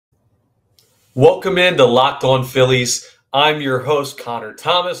Welcome into Locked On Phillies. I'm your host, Connor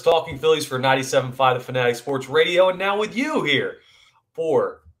Thomas, talking Phillies for 97.5 The Fanatic Sports Radio, and now with you here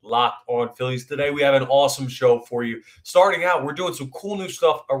for Locked On Phillies. Today we have an awesome show for you. Starting out, we're doing some cool new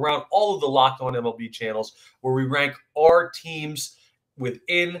stuff around all of the Locked On MLB channels where we rank our teams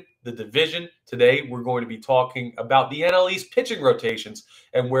within the division. Today we're going to be talking about the NL East pitching rotations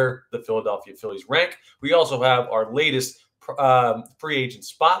and where the Philadelphia Phillies rank. We also have our latest free agent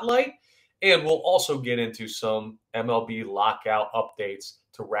spotlight. And we'll also get into some MLB lockout updates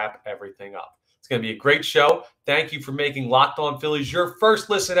to wrap everything up. It's going to be a great show. Thank you for making Locked On Phillies your first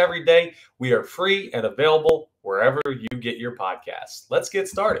listen every day. We are free and available wherever you get your podcasts. Let's get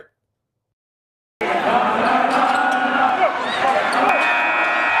started.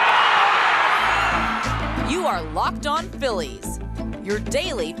 You are Locked On Phillies, your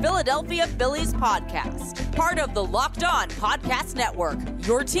daily Philadelphia Phillies podcast. Part of the Locked On Podcast Network,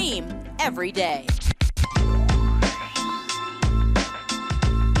 your team every day.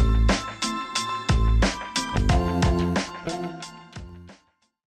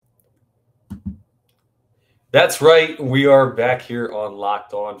 That's right. We are back here on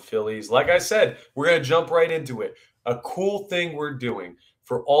Locked On Phillies. Like I said, we're going to jump right into it. A cool thing we're doing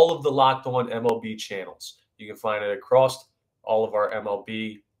for all of the Locked On MLB channels. You can find it across all of our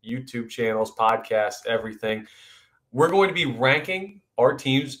MLB YouTube channels, podcasts, everything. We're going to be ranking our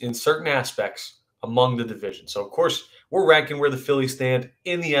teams in certain aspects among the division. So, of course, we're ranking where the Phillies stand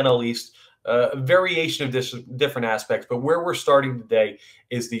in the NL East, a variation of different aspects. But where we're starting today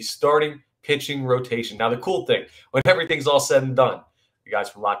is the starting pitching rotation. Now, the cool thing, when everything's all said and done, you guys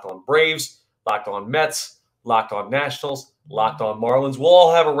from Locked On Braves, Locked On Mets, Locked On Nationals, Locked On Marlins, we'll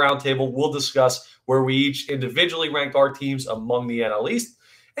all have a roundtable. We'll discuss where we each individually rank our teams among the NL East,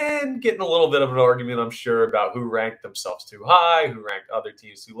 and getting a little bit of an argument, I'm sure, about who ranked themselves too high, who ranked other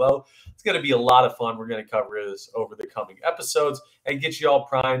teams too low. It's going to be a lot of fun. We're going to cover this over the coming episodes and get you all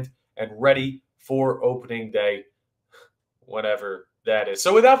primed and ready for opening day, whenever that is.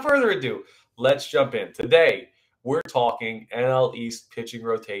 So without further ado, let's jump in. Today, we're talking NL East pitching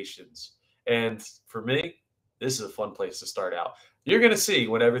rotations. And for me, this is a fun place to start out. You're going to see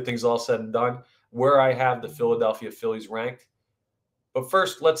when everything's all said and done where I have the Philadelphia Phillies ranked. But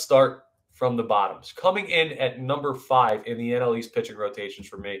first, let's start from the bottoms. Coming in at number 5 in the NL East pitching rotations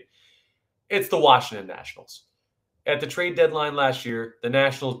for me, it's the Washington Nationals. At the trade deadline last year, the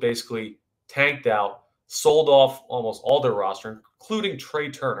Nationals basically tanked out, sold off almost all their roster, including Trey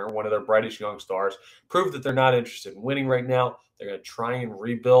Turner, one of their brightest young stars, proved that they're not interested in winning right now. They're going to try and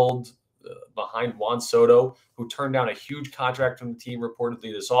rebuild behind Juan Soto, who turned down a huge contract from the team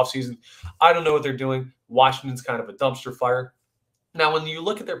reportedly this offseason. I don't know what they're doing. Washington's kind of a dumpster fire. Now, when you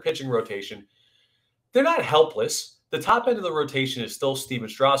look at their pitching rotation, they're not helpless. The top end of the rotation is still Steven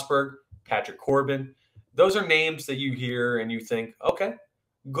Strasburg, Patrick Corbin. Those are names that you hear and you think, okay,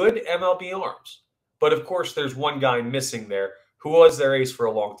 good MLB arms. But, of course, there's one guy missing there who was their ace for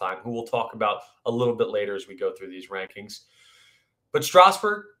a long time, who we'll talk about a little bit later as we go through these rankings. But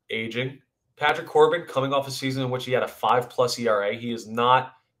Strasburg, aging. Patrick Corbin, coming off a season in which he had a 5+ ERA. He has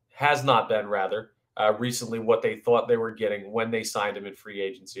not been, recently what they thought they were getting when they signed him in free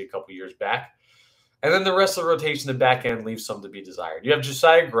agency a couple years back. And then the rest of the rotation, the back end, leaves some to be desired. You have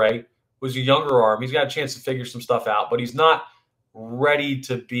Josiah Gray, who's a younger arm. He's got a chance to figure some stuff out, but he's not ready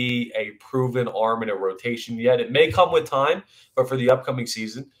to be a proven arm in a rotation yet. It may come with time, but for the upcoming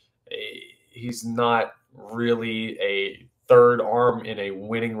season, he's not really a third arm in a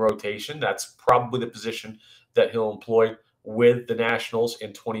winning rotation. That's probably the position that he'll employ with the Nationals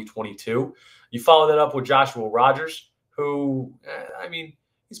in 2022. You follow that up with Joshua Rogers, who,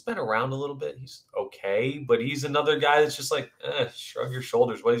 he's been around a little bit. He's okay, but he's another guy that's just like, shrug your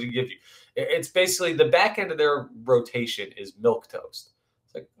shoulders. What does he give you? It's basically the back end of their rotation is milquetoast.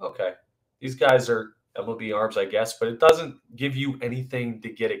 It's like, okay, these guys are MLB arms, I guess, but it doesn't give you anything to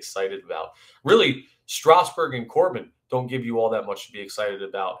get excited about. Really, Strasburg and Corbin don't give you all that much to be excited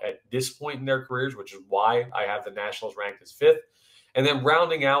about at this point in their careers, which is why I have the Nationals ranked as 5th. And then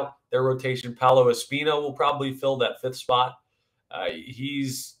rounding out their rotation, Paolo Espino will probably fill that 5th spot.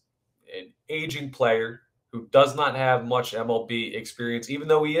 He's an aging player who does not have much MLB experience. Even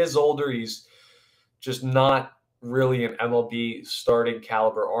though he is older, he's just not really an MLB starting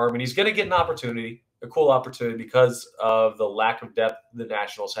caliber arm. And he's going to get an opportunity, a cool opportunity, because of the lack of depth the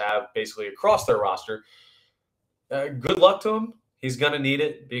Nationals have basically across their roster. Good luck to him. He's going to need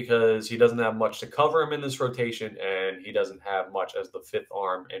it because he doesn't have much to cover him in this rotation, and he doesn't have much as the 5th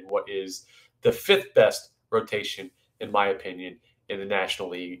arm in what is the 5th best rotation, in my opinion, in the National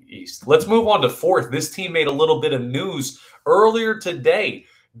League East. Let's move on to 4th. This team made a little bit of news earlier today.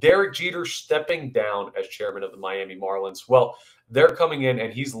 Derek Jeter stepping down as chairman of the Miami Marlins. Well, they're coming in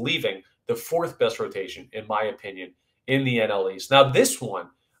and he's leaving the fourth best rotation, in my opinion, in the NL East. Now, this one,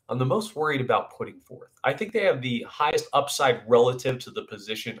 I'm the most worried about putting forth. I think they have the highest upside relative to the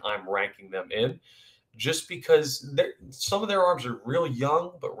position I'm ranking them in, just because some of their arms are real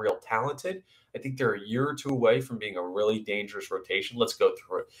young but real talented. I think they're a year or two away from being a really dangerous rotation. Let's go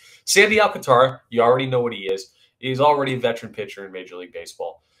through it. Sandy Alcantara, you already know what he is. He's already a veteran pitcher in Major League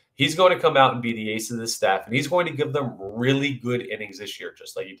Baseball. He's going to come out and be the ace of the staff, and he's going to give them really good innings this year,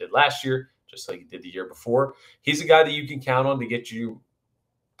 just like he did last year, just like he did the year before. He's a guy that you can count on to get you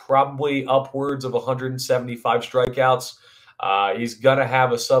probably upwards of 175 strikeouts. He's going to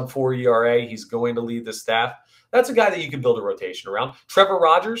have a sub-4 ERA. He's going to lead the staff. That's a guy that you can build a rotation around. Trevor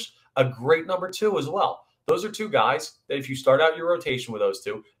Rogers, a great number 2 as well. Those are two guys that if you start out your rotation with those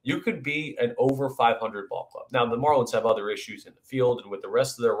two, you could be an over 500 ball club. Now, the Marlins have other issues in the field and with the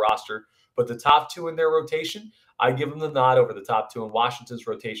rest of their roster, but the top 2 in their rotation, I give them the nod over the top 2 in Washington's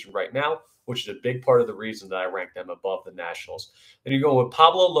rotation right now, which is a big part of the reason that I rank them above the Nationals. Then you go with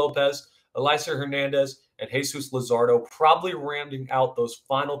Pablo Lopez, Elieser Hernandez, and Jesus Luzardo, probably rounding out those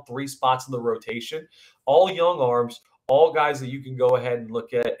final 3 spots in the rotation. All young arms, all guys that you can go ahead and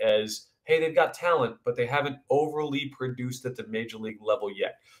look at as, hey, they've got talent, but they haven't overly produced at the major league level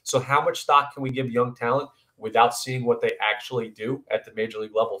yet. So how much stock can we give young talent without seeing what they actually do at the major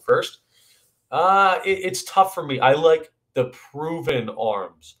league level first? It's tough for me. I like the proven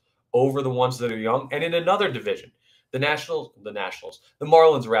arms over the ones that are young. And in another division, the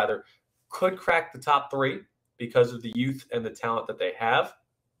Marlins rather, could crack the top 3 because of the youth and the talent that they have.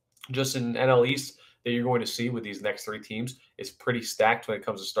 Just in NL East that you're going to see with these next 3 teams is pretty stacked when it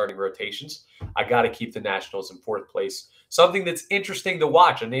comes to starting rotations. I got to keep the Nationals in 4th place. Something that's interesting to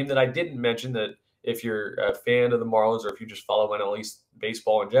watch, a name that I didn't mention, that if you're a fan of the Marlins or if you just follow NL East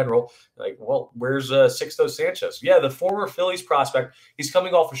baseball in general, like, well, where's Sixto Sanchez? Yeah, the former Phillies prospect. He's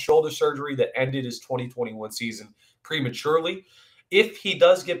coming off a shoulder surgery that ended his 2021 season prematurely. If he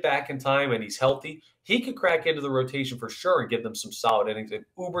does get back in time and he's healthy, he could crack into the rotation for sure and give them some solid innings. An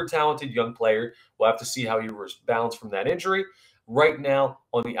uber-talented young player. We'll have to see how he rebounds from that injury. Right now,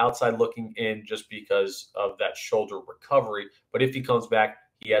 on the outside looking in just because of that shoulder recovery. But if he comes back,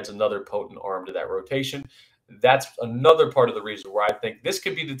 he adds another potent arm to that rotation. That's another part of the reason where I think this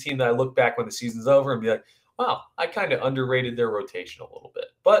could be the team that I look back when the season's over and be like, wow, I kind of underrated their rotation a little bit.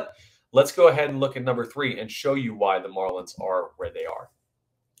 But let's go ahead and look at number 3 and show you why the Marlins are where they are.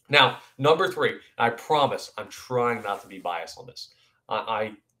 Now, number 3, I promise I'm trying not to be biased on this.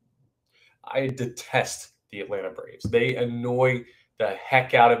 I detest the Atlanta Braves. They annoy the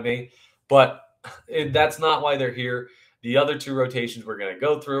heck out of me, but that's not why they're here. The other 2 rotations we're going to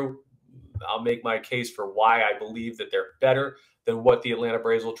go through, I'll make my case for why I believe that they're better than what the Atlanta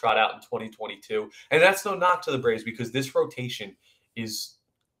Braves will trot out in 2022. And that's no knock to the Braves because this rotation is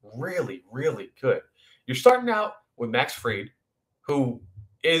really, really good. You're starting out with Max Fried, who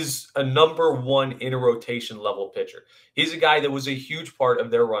is a number 1 in a rotation level pitcher. He's a guy that was a huge part of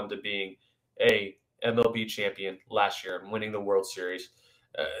their run to being a MLB champion last year and winning the World Series.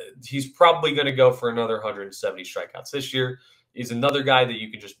 He's probably going to go for another 170 strikeouts this year. He's another guy that you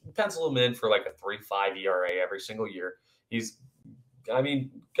can just pencil him in for like a 3.5 ERA every single year. He's,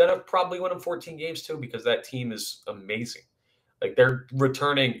 going to probably win him 14 games too because that team is amazing. Like they're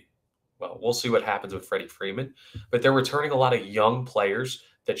returning, well, we'll see what happens with Freddie Freeman, but they're returning a lot of young players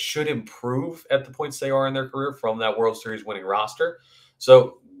that should improve at the points they are in their career from that World Series winning roster.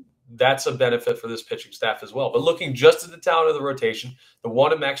 So that's a benefit for this pitching staff as well. But looking just at the talent of the rotation, the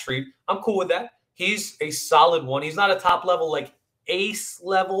one of Max Fried, I'm cool with that. He's a solid 1. He's not a top level, like ace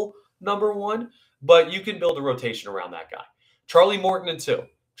level number 1, but you can build a rotation around that guy. Charlie Morton in 2.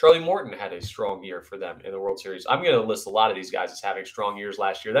 Charlie Morton had a strong year for them in the World Series. I'm going to list a lot of these guys as having strong years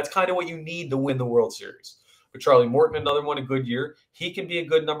last year. That's kind of what you need to win the World Series. But Charlie Morton, another one, a good year. He can be a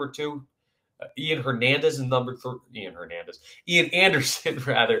good number 2. Ian Anderson,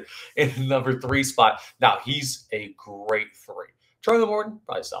 rather, in the number 3 spot. Now, he's a great 3. Charlie Morton,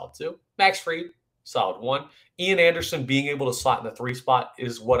 probably solid 2. Max Fried, solid 1. Ian Anderson being able to slot in the 3 spot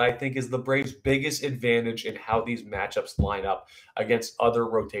is what I think is the Braves' biggest advantage in how these matchups line up against other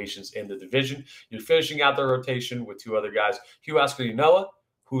rotations in the division. You're finishing out the rotation with 2 other guys. Huascar Ynoa,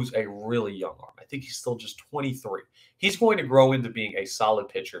 who's a really young arm. I think he's still just 23. He's going to grow into being a solid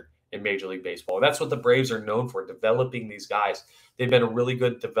pitcher in Major League Baseball. That's what the Braves are known for, developing these guys. They've been a really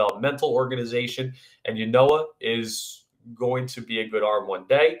good developmental organization, and Ynoa is going to be a good arm one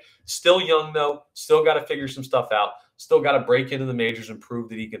day. Still young, though. Still got to figure some stuff out. Still got to break into the majors and prove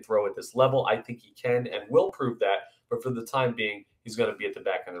that he can throw at this level. I think he can and will prove that. But for the time being, he's going to be at the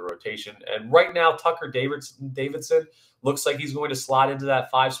back end of the rotation. And right now, Tucker Davidson looks like he's going to slide into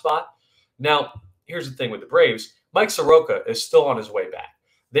that 5 spot. Now, here's the thing with the Braves. Mike Soroka is still on his way back.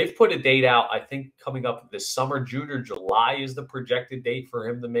 They've put a date out, I think, coming up this summer. June or July is the projected date for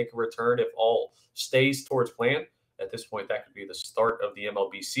him to make a return if all stays towards plan. At this point, that could be the start of the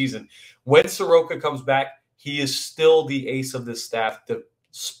MLB season. When Soroka comes back, he is still the ace of this staff,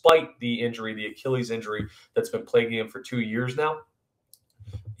 despite the injury, the Achilles injury that's been plaguing him for 2 years now.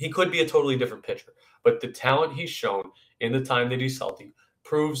 He could be a totally different pitcher, but the talent he's shown in the time that he's healthy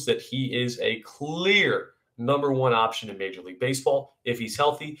proves that he is a clear #1 option in Major League Baseball. If he's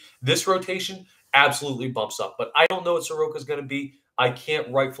healthy, this rotation absolutely bumps up, but I don't know what Soroka's going to be. I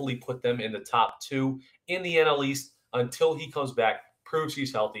can't rightfully put them in the top 2 in the NL East until he comes back, proves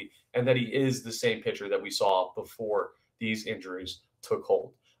he's healthy, and that he is the same pitcher that we saw before these injuries took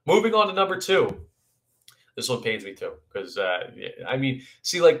hold. Moving on to number 2. This one pains me too because, I mean,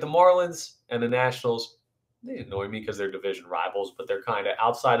 see, like the Marlins and the Nationals, they annoy me because they're division rivals, but they're kind of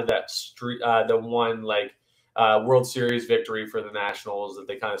outside of that the one World Series victory for the Nationals that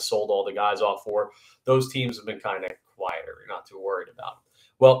they kind of sold all the guys off for. Those teams have been kind of quieter. You're not too worried about them.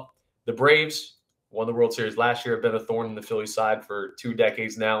 Well, the Braves won the World Series last year, have been a thorn in the Phillies side for 2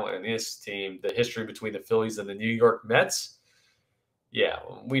 decades now. And this team, the history between the Phillies and the New York Mets, yeah,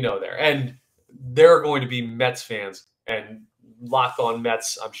 we know there. And there are going to be Mets fans, and Locked On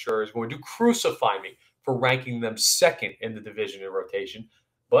Mets, I'm sure, is going to crucify me for ranking them second in the division in rotation.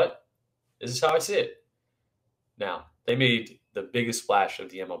 But this is how I see it. Now, they made the biggest splash of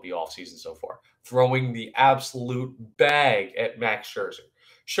the MLB offseason so far, throwing the absolute bag at Max Scherzer.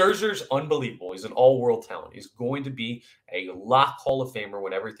 Scherzer's unbelievable. He's an all-world talent. He's going to be a lock Hall of Famer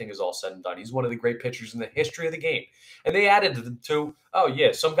when everything is all said and done. He's one of the great pitchers in the history of the game. And they added to,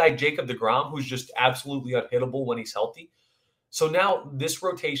 some guy, Jacob deGrom, who's just absolutely unhittable when he's healthy. So now this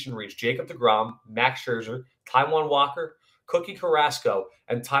rotation reads Jacob deGrom, Max Scherzer, Taijuan Walker, Cookie Carrasco,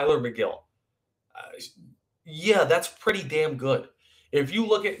 and Tyler McGill. Yeah, that's pretty damn good. If you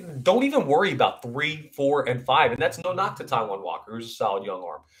look at, don't even worry about 3, 4, and 5. And that's no knock to Taijuan Walker, who's a solid young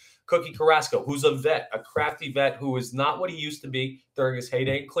arm. Cookie Carrasco, who's a vet, a crafty vet who is not what he used to be during his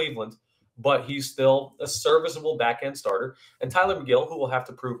heyday in Cleveland, but he's still a serviceable back-end starter. And Tyler McGill, who will have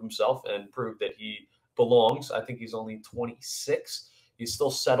to prove himself and prove that he belongs. I think he's only 26. He's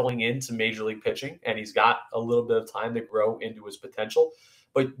still settling into Major League pitching, and he's got a little bit of time to grow into his potential.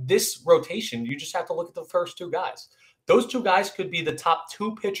 But this rotation, you just have to look at the first 2 guys. Those 2 guys could be the top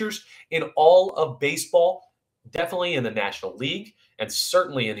 2 pitchers in all of baseball, definitely in the National League, and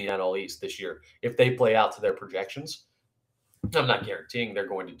certainly in the NL East this year if they play out to their projections. I'm not guaranteeing they're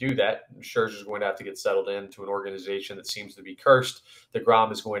going to do that. Scherzer's going to have to get settled into an organization that seems to be cursed.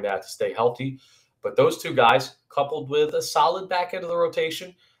 DeGrom is going to have to stay healthy. But those 2 guys, coupled with a solid back end of the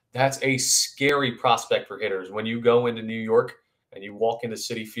rotation, that's a scary prospect for hitters. When you go into New York and you walk into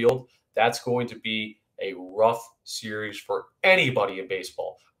Citi Field, that's going to be a rough series for anybody in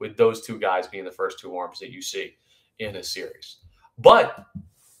baseball, with those 2 guys being the first 2 arms that you see in a series. But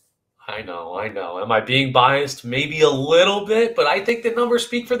I know. Am I being biased? Maybe a little bit, but I think the numbers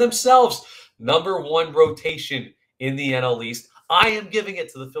speak for themselves. #1 rotation in the NL East. I am giving it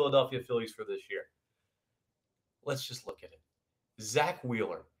to the Philadelphia Phillies for this year. Let's just look at it. Zach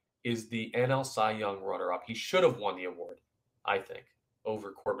Wheeler is the NL Cy Young runner-up. He should have won the award, I think,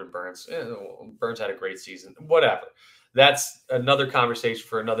 over Corbin Burns. Burns had a great season. Whatever. That's another conversation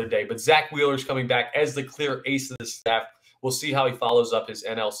for another day. But Zach Wheeler's coming back as the clear ace of the staff. We'll see how he follows up his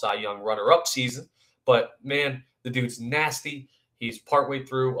NL Cy Young runner-up season. But, man, the dude's nasty. He's partway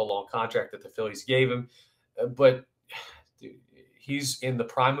through a long contract that the Phillies gave him. But, dude, he's in the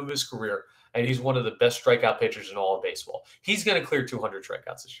prime of his career, and he's one of the best strikeout pitchers in all of baseball. He's going to clear 200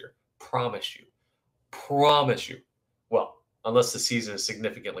 strikeouts this year. Promise you. Promise you. Well, unless the season is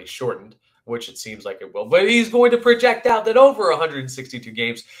significantly shortened, which it seems like it will. But he's going to project out that over 162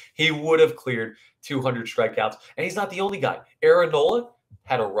 games, he would have cleared 200 strikeouts. And he's not the only guy. Aaron Nola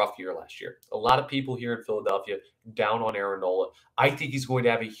had a rough year last year. A lot of people here in Philadelphia down on Aaron Nola. I think he's going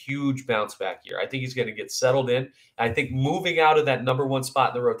to have a huge bounce back year. I think he's going to get settled in. I think moving out of that #1 spot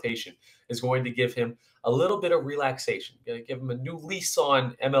in the rotation is going to give him a little bit of relaxation, going to give him a new lease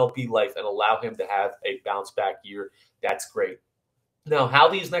on MLB life and allow him to have a bounce back year. That's great. Now, how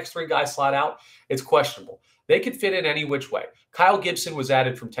these next 3 guys slot out, it's questionable. They could fit in any which way. Kyle Gibson was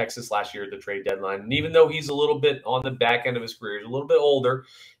added from Texas last year at the trade deadline, and even though he's a little bit on the back end of his career, he's a little bit older,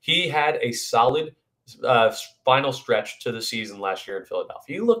 he had a solid final stretch to the season last year in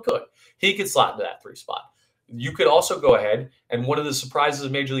Philadelphia. He looked good. He could slot into that 3 spot. You could also go ahead and one of the surprises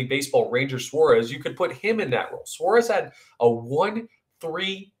of Major League Baseball, Ranger Suarez, you could put him in that role. Suarez had a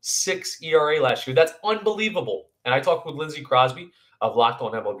 1.36 ERA last year. That's unbelievable. And I talked with Lindsey Crosby of Locked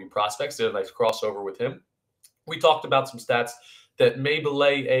On MLB Prospects. Did a nice crossover with him. We talked about some stats that may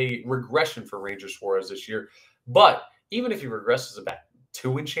belay a regression for Ranger Suarez this year. But even if he regresses about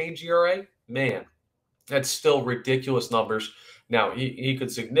 2 and change ERA, man, that's still ridiculous numbers. Now, he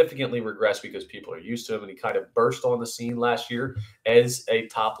could significantly regress because people are used to him, and he kind of burst on the scene last year as a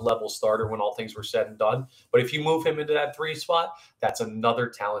top-level starter when all things were said and done. But if you move him into that 3 spot, that's another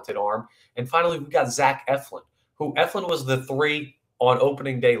talented arm. And finally, we've got Zach Eflin, who Eflin was the 3 on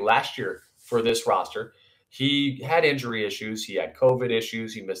opening day last year for this roster. He had injury issues. He had COVID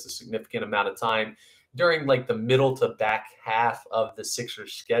issues. He missed a significant amount of time during like the middle to back half of the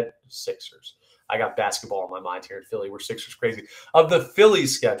Sixers. I got basketball in my mind here in Philly. We're Sixers crazy. Of the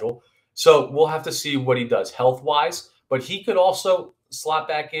Phillies schedule. So we'll have to see what he does health-wise. But he could also slot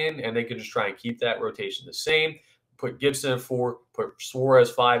back in, and they could just try and keep that rotation the same. Put Gibson at 4, put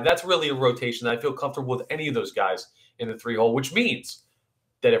Suarez 5. That's really a rotation that I feel comfortable with any of those guys in the 3 hole, which means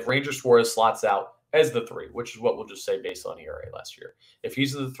that if Ranger Suarez slots out as the 3, which is what we'll just say based on ERA last year, if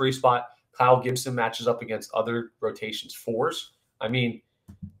he's in the 3 spot, Kyle Gibson matches up against other rotations 4s. I mean,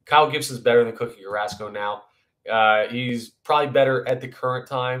 Kyle Gibson's better than Cookie Carrasco now. He's probably better at the current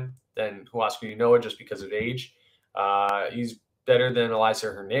time than Huascar Ynoa just because of age. He's better than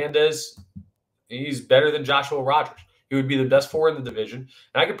Eliezer Hernandez. He's better than Joshua Rogers. He would be the best 4 in the division.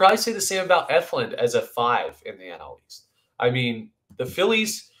 And I could probably say the same about Eflin as a 5 in the NL East. I mean, the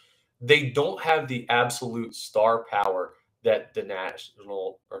Phillies, they don't have the absolute star power that the Mets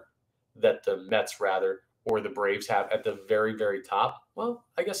or the Braves have at the very, very top. Well,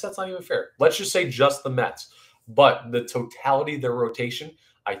 I guess that's not even fair. Let's just say just the Mets. But the totality of their rotation,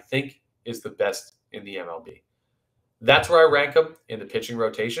 I think, is the best in the MLB. That's where I rank them in the pitching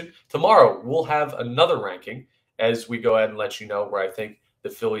rotation. Tomorrow, we'll have another ranking as we go ahead and let you know where I think the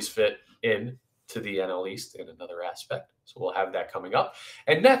Phillies fit in to the NL East in another aspect. So we'll have that coming up.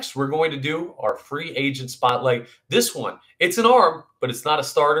 And next, we're going to do our free agent spotlight. This one, it's an arm, but it's not a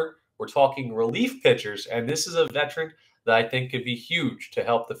starter. We're talking relief pitchers, and this is a veteran that I think could be huge to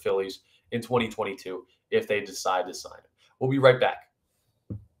help the Phillies in 2022 if they decide to sign him. We'll be right back.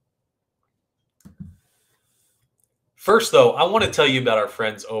 First, though, I want to tell you about our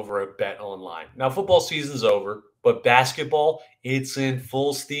friends over at BetOnline. Now, football season's over, but basketball, it's in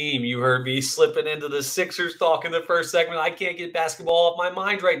full steam. You heard me slipping into the Sixers talk in the first segment. I can't get basketball off my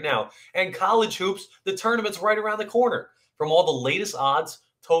mind right now. And college hoops, the tournament's right around the corner. From all the latest odds,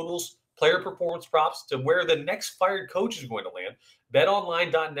 totals, player performance props to where the next fired coach is going to land,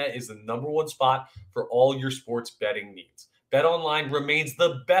 BetOnline.net is the #1 spot for all your sports betting needs. BetOnline remains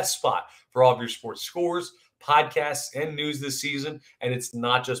the best spot for all of your sports scores, podcasts, and news this season. And it's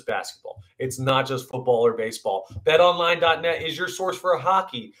not just basketball. It's not just football or baseball. BetOnline.net is your source for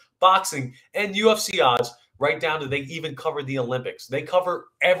hockey, boxing, and UFC odds, right down to they even cover the Olympics. They cover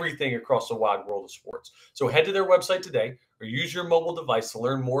everything across the wide world of sports. So head to their website today or use your mobile device to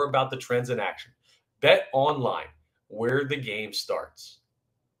learn more about the trends in action. Bet Online, where the game starts.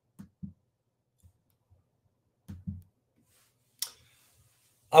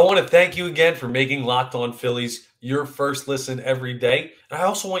 I want to thank you again for making Locked On Phillies your first listen every day. And I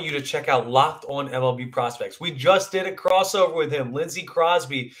also want you to check out Locked On MLB Prospects. We just did a crossover with him. Lindsey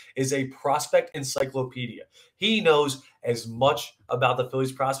Crosby is a prospect encyclopedia. He knows as much about the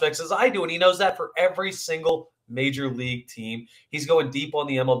Phillies prospects as I do, and he knows that for every single major league team. He's going deep on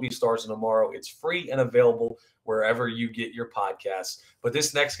the MLB Stars and tomorrow. It's free and available wherever you get your podcasts. But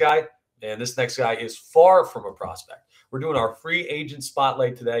this next guy is far from a prospect. We're doing our free agent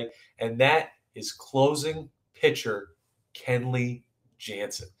spotlight today, and that is closing pitcher Kenley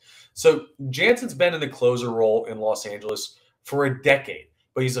Jansen. So Jansen's been in the closer role in Los Angeles for a decade,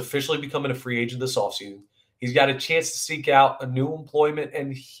 but he's officially becoming a free agent this offseason. He's got a chance to seek out a new employment,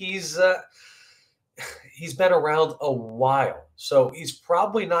 and he's been around a while. So he's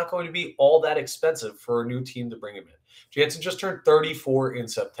probably not going to be all that expensive for a new team to bring him in. Jansen just turned 34 in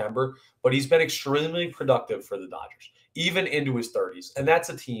September, but he's been extremely productive for the Dodgers, even into his 30s. And that's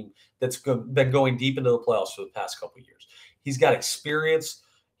a team that's been going deep into the playoffs for the past couple of years. He's got experience.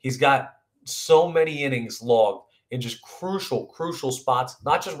 He's got so many innings logged in just crucial spots,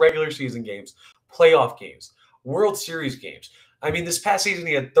 not just regular season games, playoff games, World Series games. I mean, this past season,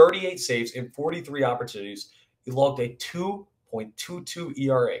 he had 38 saves in 43 opportunities. He logged a 2.22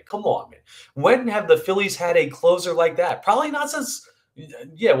 ERA. Come on, man. When have the Phillies had a closer like that? Probably not since,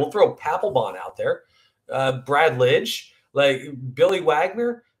 we'll throw Papelbon out there. Brad Lidge, like Billy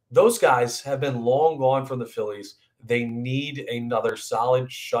Wagner. Those guys have been long gone from the Phillies. They need another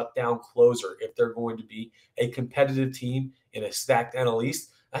solid shutdown closer if they're going to be a competitive team in a stacked NL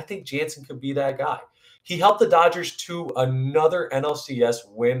East. I think Jansen could be that guy. He helped the Dodgers to another NLCS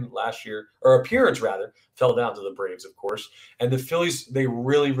win last year, or appearance rather, fell down to the Braves, of course. And the Phillies, they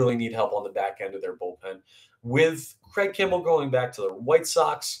really, really need help on the back end of their bullpen. With Craig Kimbrell going back to the White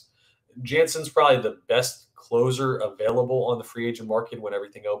Sox, Jansen's probably the best closer available on the free agent market when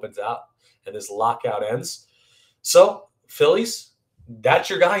everything opens out and this lockout ends. So, Phillies, that's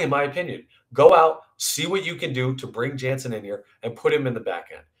your guy, in my opinion. Go out, see what you can do to bring Jansen in here and put him in the back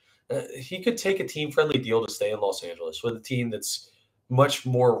end. He could take a team-friendly deal to stay in Los Angeles with a team that's much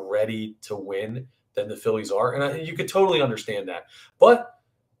more ready to win than the Phillies are. And you could totally understand that. But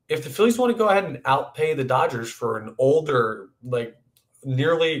if the Phillies want to go ahead and outpay the Dodgers for an older, like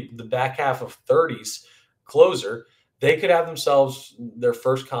nearly the back half of 30s closer, they could have themselves their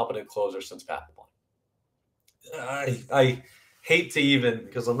first competent closer since Papelbon. I hate to even,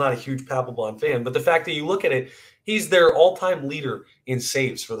 because I'm not a huge Papelbon fan, but the fact that you look at it, he's their all-time leader in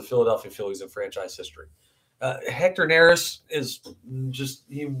saves for the Philadelphia Phillies in franchise history. Hector Neris is just,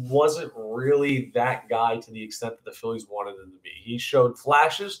 he wasn't really that guy to the extent that the Phillies wanted him to be. He showed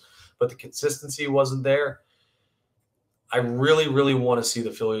flashes, but the consistency wasn't there. I really, really want to see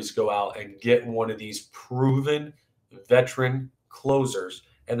the Phillies go out and get one of these proven veteran closers,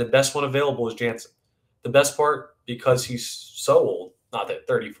 and the best one available is Jansen. The best part, because he's so old, not that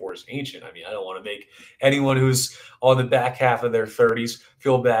 34 is ancient. I mean, I don't want to make anyone who's on the back half of their 30s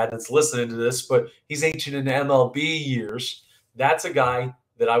feel bad that's listening to this, but he's ancient in MLB years. That's a guy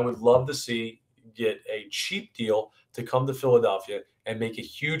that I would love to see get a cheap deal to come to Philadelphia and make a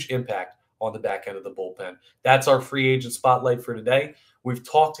huge impact on the back end of the bullpen. That's our free agent spotlight for today. We've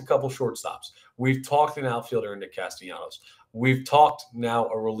talked a couple shortstops. We've talked an outfielder in Nick Castellanos. We've talked now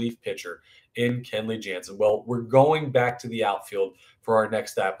a relief pitcher in Kenley Jansen. Well, we're going back to the outfield for our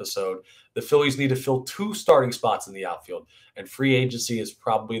next episode. The Phillies need to fill 2 starting spots in the outfield, and free agency is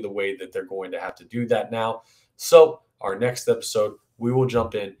probably the way that they're going to have to do that now. So our next episode, we will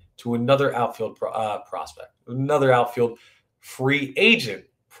jump in to another outfield prospect, another outfield free agent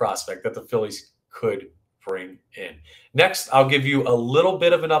prospect that the Phillies could bring in. Next, I'll give you a little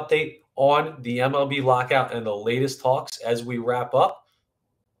bit of an update on the MLB lockout and the latest talks as we wrap up.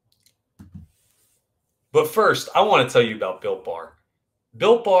 But first, I want to tell you about Built Bar.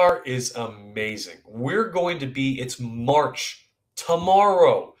 Built Bar is amazing. We're going to be, it's March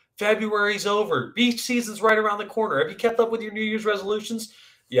tomorrow. February's over. Beach season's right around the corner. Have you kept up with your New Year's resolutions?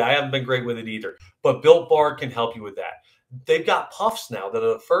 Yeah, I haven't been great with it either. But Built Bar can help you with that. They've got puffs now that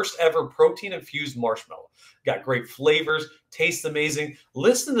are the first ever protein-infused marshmallow. Got great flavors, taste amazing.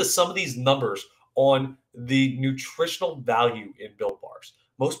 Listen to some of these numbers on the nutritional value in Built Bars.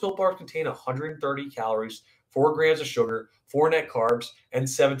 Most Built Bars contain 130 calories, 4 grams of sugar, 4 net carbs, and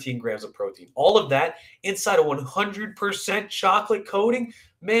 17 grams of protein. All of that inside a 100% chocolate coating.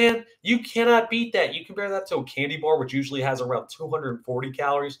 Man, you cannot beat that. You compare that to a candy bar, which usually has around 240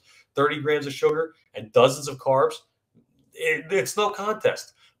 calories, 30 grams of sugar, and dozens of carbs. It's no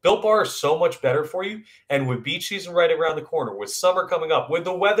contest. Built Bar is so much better for you. And with beach season right around the corner, with summer coming up, with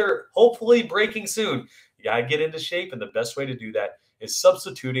the weather hopefully breaking soon, you got to get into shape. And the best way to do that is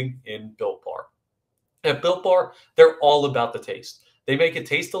substituting in Built Bar. At Built Bar, they're all about the taste. They make it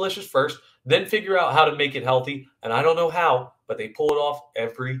taste delicious first, then figure out how to make it healthy. And I don't know how, but they pull it off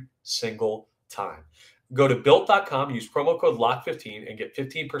every single time. Go to Built.com, use promo code LOCK15 and get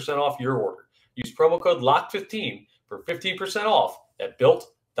 15% off your order. Use promo code LOCK15 for 15% off at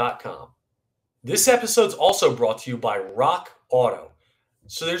Built.com. This episode's also brought to you by Rock Auto.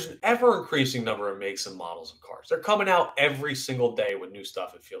 So there's an ever-increasing number of makes and models of cars. They're coming out every single day with new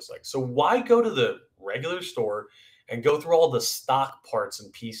stuff, it feels like. So why go to the regular store and go through all the stock parts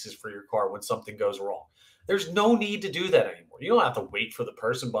and pieces for your car when something goes wrong? There's no need to do that anymore. You don't have to wait for the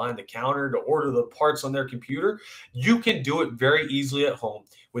person behind the counter to order the parts on their computer. You can do it very easily at home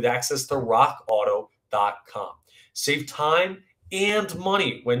with access to rockauto.com. Save time and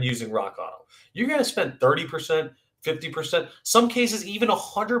money when using Rock Auto. You're going to spend 30%, 50%, some cases even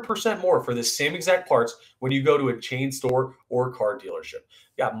 100% more for the same exact parts when you go to a chain store or a car dealership.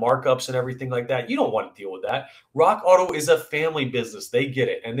 You got markups and everything like that. You don't want to deal with that. Rock Auto is a family business. They get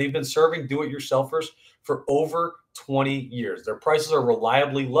it. And they've been serving do-it-yourselfers for over 20 years. Their prices are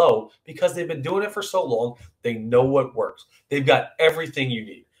reliably low because they've been doing it for so long. They know what works. They've got everything you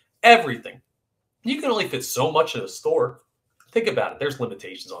need. Everything. You can only fit so much in a store. Think about it. There's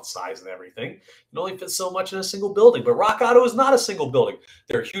limitations on size and everything. You can only fit so much in a single building. But Rock Auto is not a single building.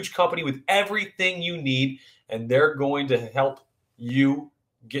 They're a huge company with everything you need, and they're going to help you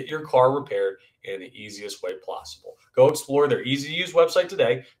get your car repaired in the easiest way possible. Go explore their easy-to-use website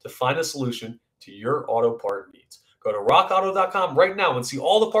today to find a solution to your auto part needs. Go to rockauto.com right now and see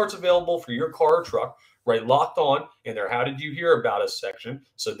all the parts available for your car or truck. Right, Locked On in their How Did You Hear About Us section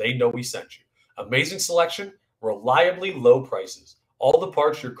so they know we sent you. Amazing selection, reliably low prices. All the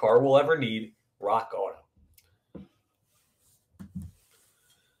parts your car will ever need. Rock Auto.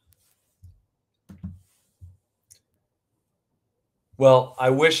 Well,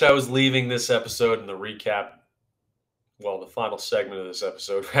 I wish I was leaving this episode in the recap. Well, the final segment of this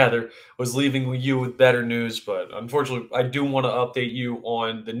episode, rather, was leaving you with better news. But unfortunately, I do want to update you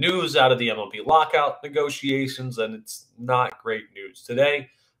on the news out of the MLB lockout negotiations, and it's not great news.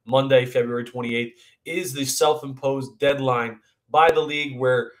 Today, Monday, February 28th, is the self-imposed deadline by the league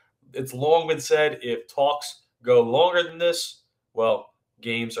where it's long been said if talks go longer than this, well,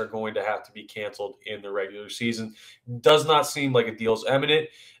 games are going to have to be canceled in the regular season. Does not seem like a deal's imminent,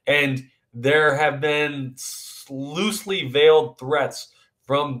 and there have been loosely veiled threats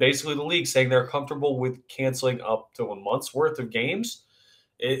from basically the league saying they're comfortable with canceling up to a month's worth of games.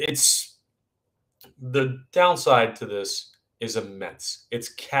 It's the downside to this is immense. It's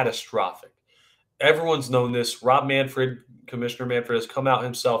catastrophic. Everyone's known this. Rob Manfred, Commissioner Manfred, has come out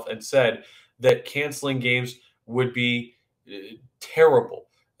himself and said that canceling games would be terrible,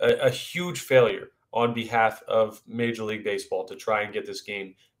 a huge failure on behalf of Major League Baseball to try and get this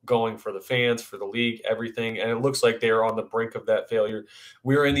game going for the fans, for the league, everything. And it looks like they are on the brink of that failure.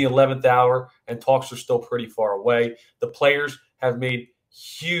 We're in the 11th hour, and talks are still pretty far away. The players have made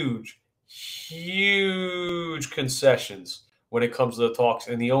huge concessions when it comes to the talks,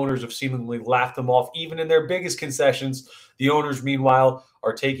 and the owners have seemingly laughed them off, even in their biggest concessions. The owners, meanwhile,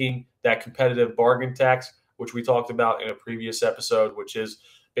 are taking that competitive bargain tax, which we talked about in a previous episode, which is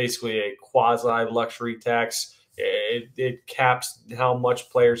basically a quasi-luxury tax. It caps how much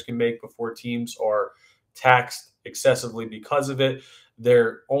players can make before teams are taxed excessively because of it.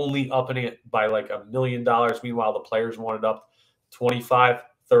 They're only upping it by like $1 million. Meanwhile, the players wanted up 25,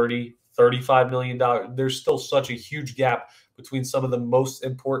 30, $35 million. There's still such a huge gap between some of the most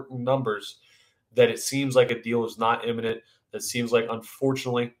important numbers that it seems like a deal is not imminent. It seems like,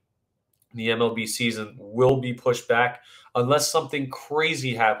 unfortunately, the MLB season will be pushed back unless something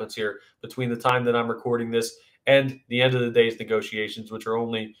crazy happens here between the time that I'm recording this and the end of the day's negotiations, which are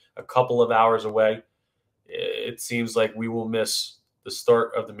only a couple of hours away. It seems like we will miss the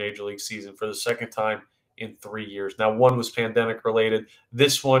start of the Major League season for the second time in 3 years. Now, one was pandemic related.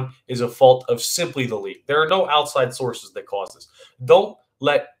 This one is a fault of simply the league. There are no outside sources that cause this. Don't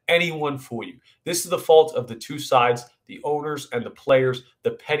let anyone fool you. This is the fault of the two sides, the owners and the players,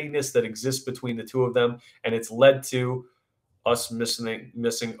 the pettiness that exists between the two of them, and it's led to us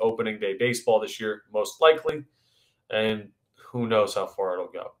missing opening day baseball this year, most likely, and who knows how far it'll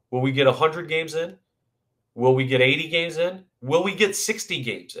go. Will we get 100 games in? Will we get 80 games in? Will we get 60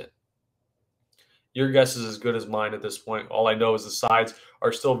 games in? Your guess is as good as mine at this point. All I know is the sides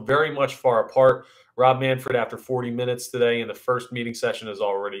are still very much far apart. Rob Manfred, after 40 minutes today in the first meeting session, has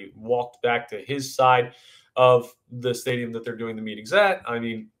already walked back to his side of the stadium that they're doing the meetings at. I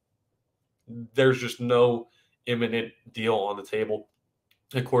mean, there's just no imminent deal on the table,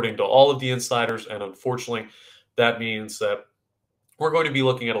 according to all of the insiders. And unfortunately, that means that we're going to be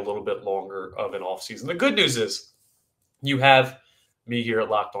looking at a little bit longer of an offseason. The good news is you have me here at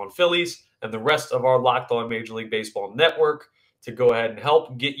Locked On Phillies and the rest of our Locked On Major League Baseball network to go ahead and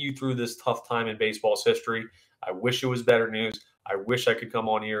help get you through this tough time in baseball's history. I wish it was better news. I wish I could come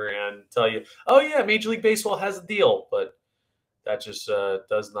on here and tell you, oh, yeah, Major League Baseball has a deal. But that just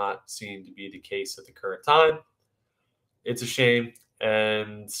does not seem to be the case at the current time. It's a shame.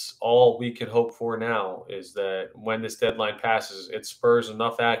 And all we can hope for now is that when this deadline passes, it spurs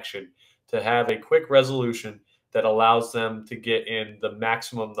enough action to have a quick resolution that allows them to get in the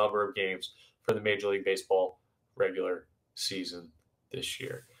maximum number of games for the Major League Baseball regular season this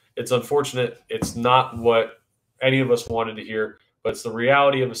year. It's unfortunate. It's not what any of us wanted to hear, but it's the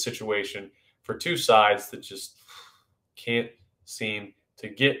reality of a situation for two sides that just can't seem to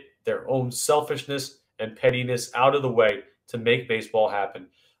get their own selfishness and pettiness out of the way to make baseball happen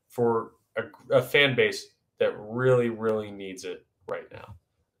for a fan base that really, really needs it right now.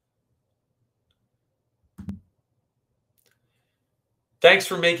 Thanks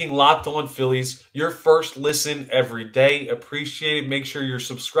for making Locked On Phillies your first listen every day. Appreciate it. Make sure you're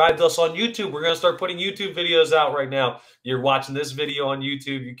subscribed to us on YouTube. We're going to start putting YouTube videos out right now. You're watching this video on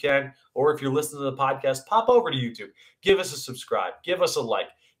YouTube, you can. Or if you're listening to the podcast, pop over to YouTube. Give us a subscribe. Give us a like.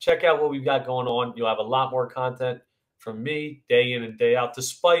 Check out what we've got going on. You'll have a lot more content from me day in and day out,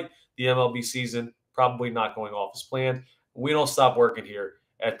 despite the MLB season probably not going off as planned. We don't stop working here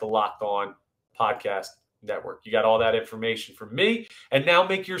at the Locked On Podcast Network. You got all that information from me. And now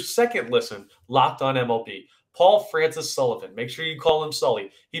make your second listen Locked On MLB. Paul Francis Sullivan. Make sure you call him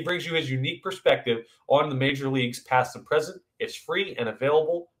Sully. He brings you his unique perspective on the major leagues past and present. It's free and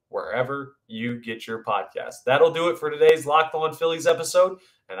available wherever you get your podcast. That'll do it for today's Locked On Phillies episode,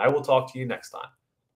 and I will talk to you next time.